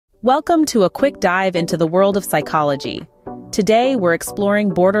Welcome to a quick dive into the world of psychology. Today, we're exploring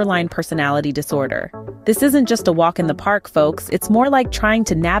borderline personality disorder. This isn't just a walk in the park, folks. It's more like trying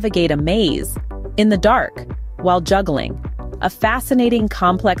to navigate a maze in the dark while juggling. A fascinating,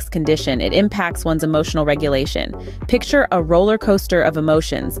 complex condition. It impacts one's emotional regulation. Picture a roller coaster of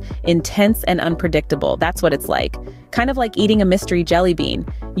emotions, intense and unpredictable. That's what it's like. Kind of like eating a mystery jelly bean.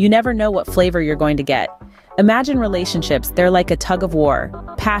 You never know what flavor you're going to get. Imagine relationships. They're like a tug of war,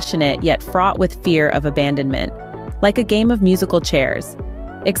 passionate yet fraught with fear of abandonment. Like a game of musical chairs.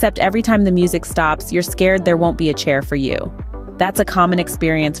 Except every time the music stops, you're scared there won't be a chair for you. That's a common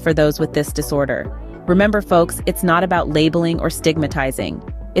experience for those with this disorder. Remember, folks, it's not about labeling or stigmatizing.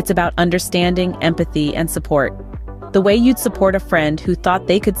 It's about understanding, empathy, and support. The way you'd support a friend who thought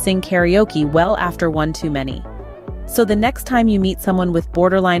they could sing karaoke well after one too many. So the next time you meet someone with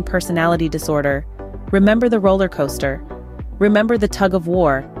borderline personality disorder, remember the roller coaster. Remember the tug of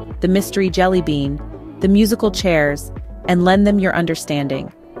war, the mystery jelly bean, the musical chairs, and lend them your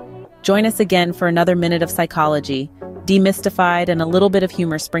understanding. Join us again for another minute of psychology, demystified and a little bit of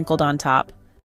humor sprinkled on top.